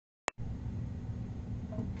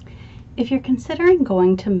If you're considering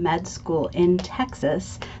going to med school in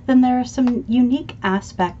Texas, then there are some unique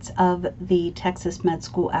aspects of the Texas med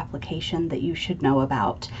school application that you should know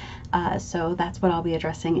about. So that's what I'll be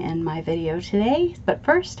addressing in my video today. But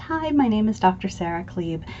first, hi, my name is Dr. Sarah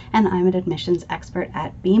Klebe, and I'm an admissions expert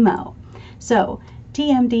at BeMo. So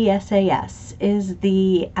TMDSAS is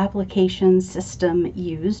the application system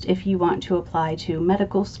used if you want to apply to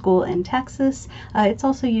medical school in Texas. It's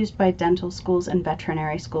also used by dental schools and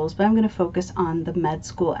veterinary schools, but I'm going to focus on the med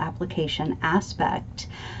school application aspect.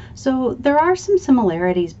 So there are some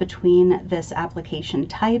similarities between this application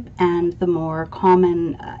type and the more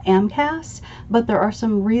common AMCAS, but there are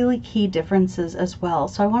some really key differences as well.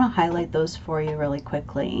 So I want to highlight those for you really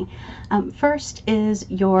quickly. First is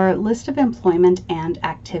your list of employment and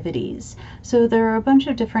activities. So there are a bunch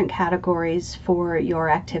of different categories for your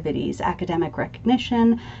activities: academic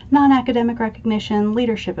recognition, non-academic recognition,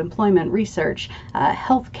 leadership, employment, research,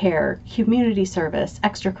 healthcare, community service,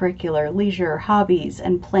 extracurricular, leisure, hobbies,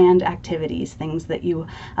 and planned activities, things that you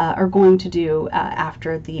are going to do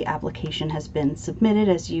after the application has been submitted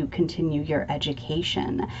as you continue your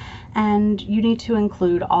education. And you need to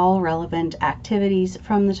include all relevant activities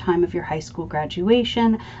from the time of your high school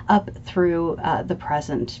graduation up through the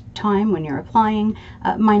present time when you're applying,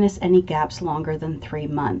 minus any gaps longer than 3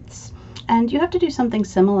 months. And you have to do something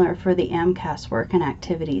similar for the AMCAS work and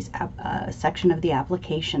activities section of the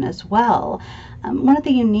application as well. One of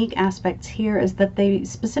the unique aspects here is that they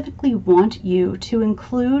specifically want you to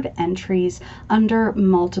include entries under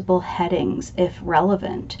multiple headings if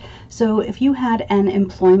relevant. So if you had an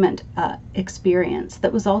employment experience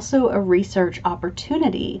that was also a research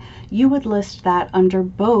opportunity, you would list that under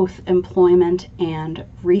both employment and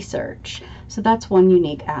research. So that's one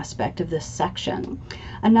unique aspect of this section.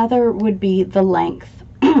 Another would be the length.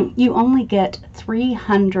 You only get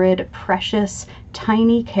 300 precious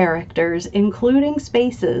tiny characters, including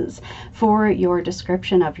spaces, for your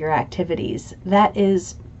description of your activities. That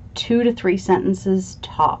is 2 to 3 sentences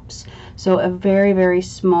tops. So a very, very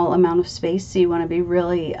small amount of space. So you want to be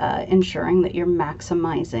really ensuring that you're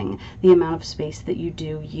maximizing the amount of space that you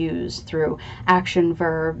do use through action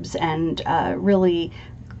verbs and really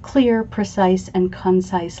clear, precise, and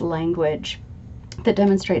concise language that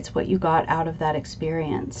demonstrates what you got out of that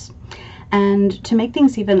experience. And to make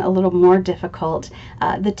things even a little more difficult,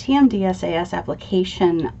 the TMDSAS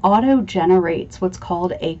application auto-generates what's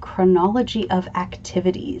called a Chronology of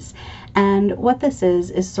Activities. And what this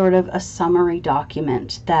is sort of a summary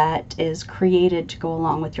document that is created to go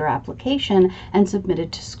along with your application and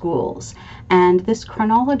submitted to schools. And this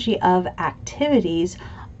Chronology of Activities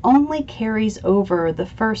only carries over the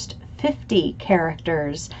first 50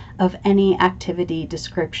 characters of any activity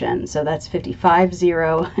description. So that's 50,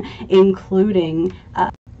 including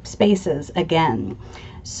spaces again.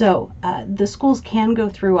 So the schools can go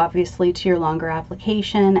through, obviously, to your longer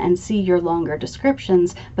application and see your longer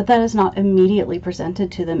descriptions, but that is not immediately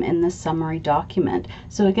presented to them in this summary document.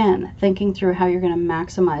 So again, thinking through how you're going to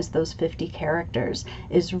maximize those 50 characters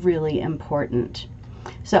is really important.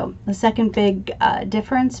 So the second big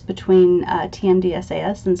difference between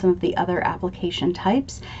TMDSAS and some of the other application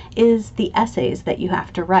types is the essays that you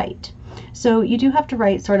have to write. So you do have to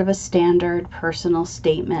write sort of a standard personal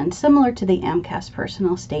statement, similar to the AMCAS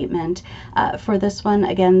personal statement. For this one,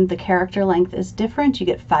 again, the character length is different. You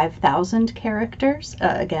get 5,000 characters,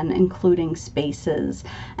 again, including spaces.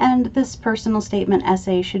 And this personal statement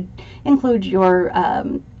essay should include your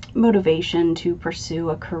motivation to pursue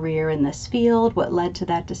a career in this field, what led to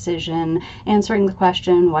that decision, answering the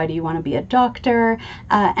question, why do you want to be a doctor,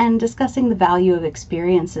 and discussing the value of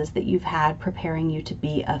experiences that you've had preparing you to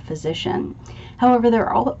be a physician. However, there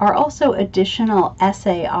are also additional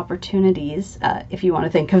essay opportunities, if you want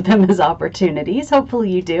to think of them as opportunities, hopefully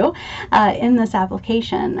you do, in this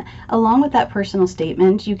application. Along with that personal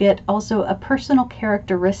statement, you get also a personal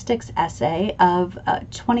characteristics essay of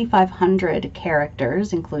 2,500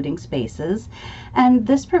 characters, including spaces, and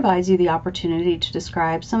this provides you the opportunity to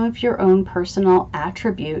describe some of your own personal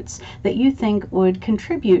attributes that you think would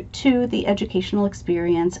contribute to the educational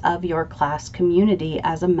experience of your class community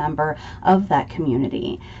as a member of that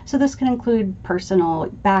community. So this can include personal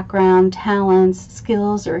background, talents,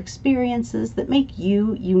 skills, or experiences that make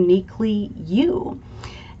you uniquely you.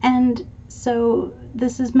 And so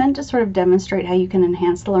this is meant to sort of demonstrate how you can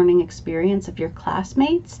enhance the learning experience of your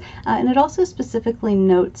classmates, and it also specifically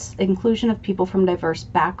notes inclusion of people from diverse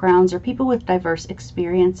backgrounds or people with diverse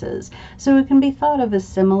experiences. So it can be thought of as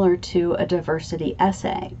similar to a diversity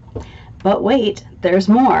essay. But wait, there's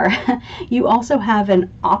more. You also have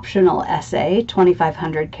an optional essay,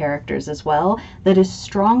 2,500 characters as well, that is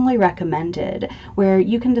strongly recommended, where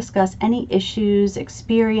you can discuss any issues,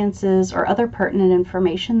 experiences, or other pertinent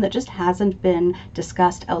information that just hasn't been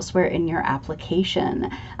discussed elsewhere in your application.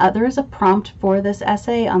 There is a prompt for this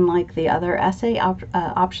essay, unlike the other essay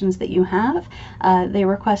options that you have. They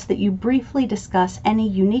request that you briefly discuss any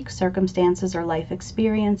unique circumstances or life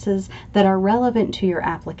experiences that are relevant to your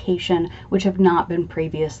application, which have not been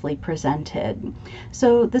previously presented.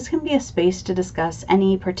 So this can be a space to discuss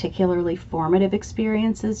any particularly formative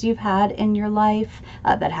experiences you've had in your life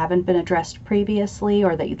that haven't been addressed previously,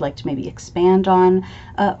 or that you'd like to maybe expand on,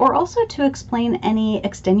 or also to explain any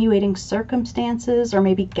extenuating circumstances or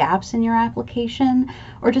maybe gaps in your application,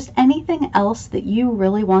 or just anything else that you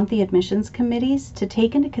really want the admissions committees to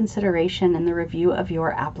take into consideration in the review of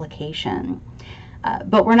your application.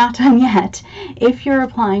 But we're not done yet. If you're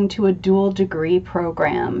applying to a dual degree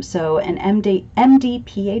program, so an MD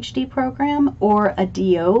PhD program or a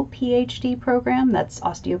DO PhD program, that's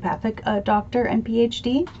osteopathic doctor and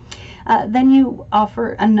PhD, then you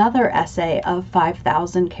offer another essay of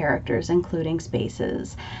 5,000 characters, including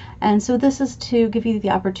spaces. And so this is to give you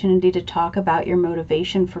the opportunity to talk about your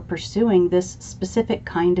motivation for pursuing this specific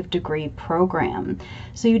kind of degree program.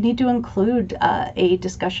 So you need to include a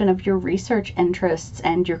discussion of your research interests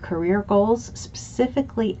and your career goals,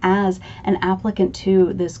 specifically as an applicant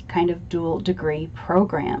to this kind of dual degree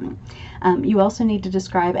program. You also need to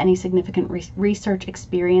describe any significant research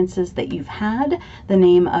experiences that you've had, the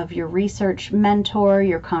name of your research mentor,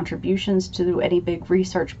 your contributions to any big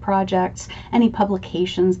research projects, any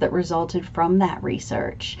publications that resulted from that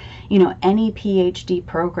research. You know, any PhD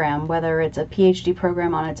program, whether it's a PhD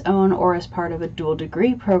program on its own or as part of a dual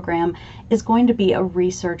degree program, is going to be a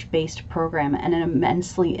research-based program, and an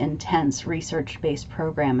immensely intense research-based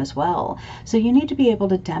program as well. So you need to be able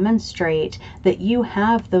to demonstrate that you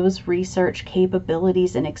have those research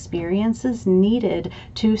capabilities and experiences needed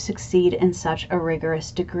to succeed in such a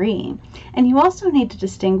rigorous degree. And you also need to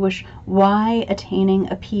distinguish why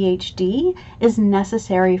attaining a PhD is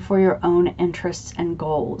necessary for your own interests and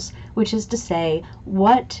goals, which is to say,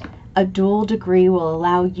 what a dual degree will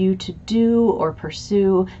allow you to do or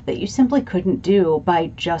pursue that you simply couldn't do by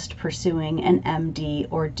just pursuing an MD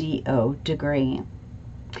or DO degree.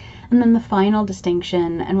 And then the final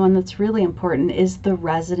distinction, and one that's really important, is the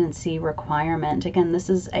residency requirement. Again, this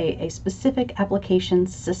is a specific application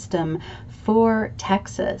system for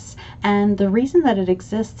Texas. And the reason that it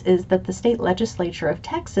exists is that the state legislature of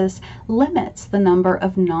Texas limits the number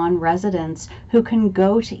of non-residents who can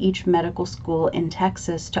go to each medical school in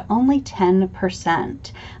Texas to only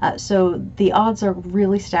 10%. So the odds are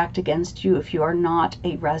really stacked against you if you are not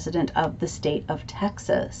a resident of the state of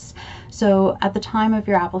Texas. So at the time of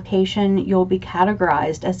your application, you'll be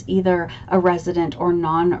categorized as either a resident or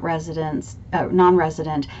non-resident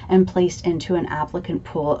and placed into an applicant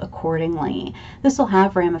pool accordingly. This will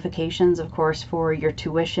have ramifications, of course, for your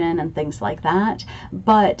tuition and things like that,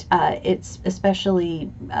 but it's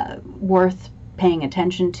especially worth paying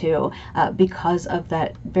attention to because of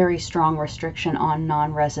that very strong restriction on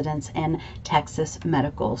non-residents in Texas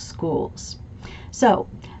medical schools. So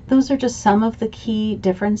those are just some of the key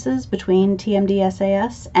differences between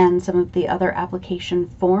TMDSAS and some of the other application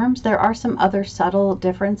forms. There are some other subtle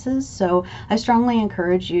differences, so I strongly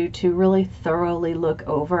encourage you to really thoroughly look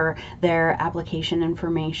over their application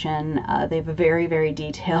information. They have a very, very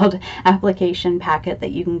detailed application packet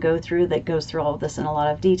that you can go through that goes through all of this in a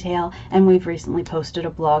lot of detail, and we've recently posted a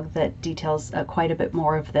blog that details quite a bit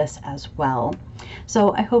more of this as well.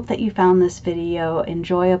 So I hope that you found this video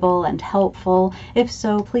enjoyable and helpful. If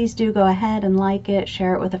so, please do go ahead and like it,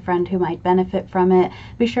 share it with a friend who might benefit from it.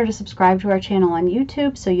 Be sure to subscribe to our channel on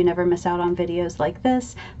YouTube so you never miss out on videos like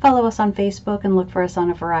this. Follow us on Facebook and look for us on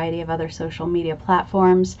a variety of other social media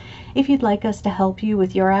platforms. If you'd like us to help you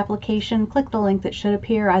with your application, click the link that should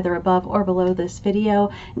appear either above or below this video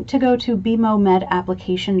to go to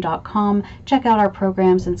BeMoMedApplication.com, check out our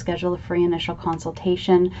programs and schedule a free initial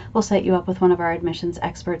consultation. We'll set you up with one of our admissions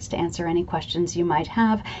experts to answer any questions you might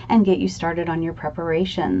have and get you started on your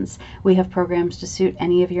preparations. We have programs to suit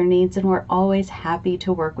any of your needs, and we're always happy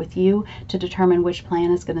to work with you to determine which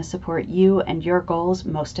plan is going to support you and your goals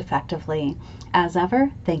most effectively. As ever,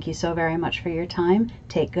 thank you so very much for your time.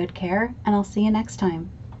 Take good care, and I'll see you next time.